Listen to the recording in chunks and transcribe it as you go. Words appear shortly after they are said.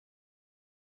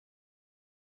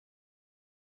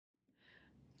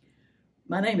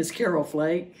My name is Carol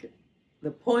Flake.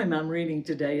 The poem I'm reading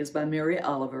today is by Mary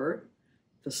Oliver,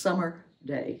 The Summer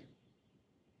Day.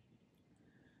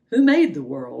 Who made the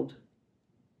world?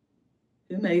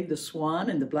 Who made the swan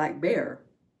and the black bear?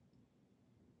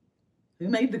 Who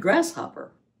made the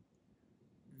grasshopper?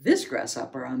 This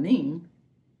grasshopper, I mean.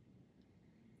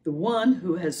 The one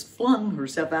who has flung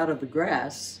herself out of the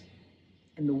grass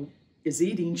and is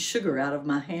eating sugar out of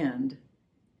my hand.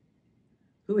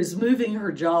 Who is moving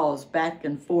her jaws back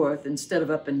and forth instead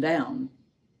of up and down,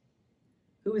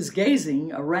 who is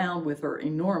gazing around with her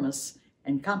enormous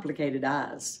and complicated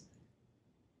eyes.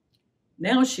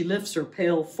 Now she lifts her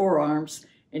pale forearms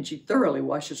and she thoroughly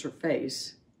washes her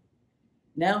face.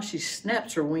 Now she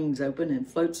snaps her wings open and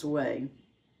floats away.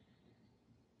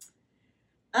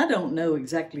 I don't know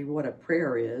exactly what a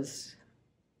prayer is.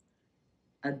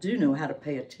 I do know how to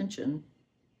pay attention,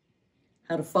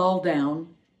 how to fall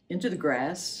down into the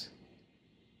grass,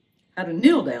 how to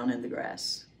kneel down in the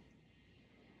grass,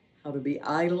 how to be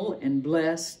idle and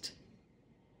blessed,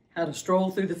 how to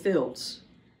stroll through the fields,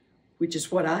 which is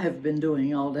what I have been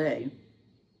doing all day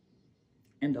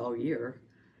and all year.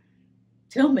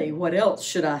 Tell me, what else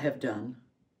should I have done?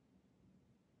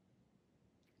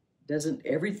 Doesn't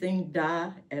everything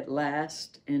die at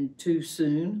last and too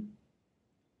soon?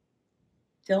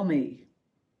 Tell me,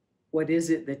 what is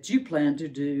it that you plan to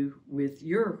do with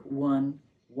your one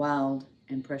wild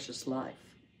and precious life?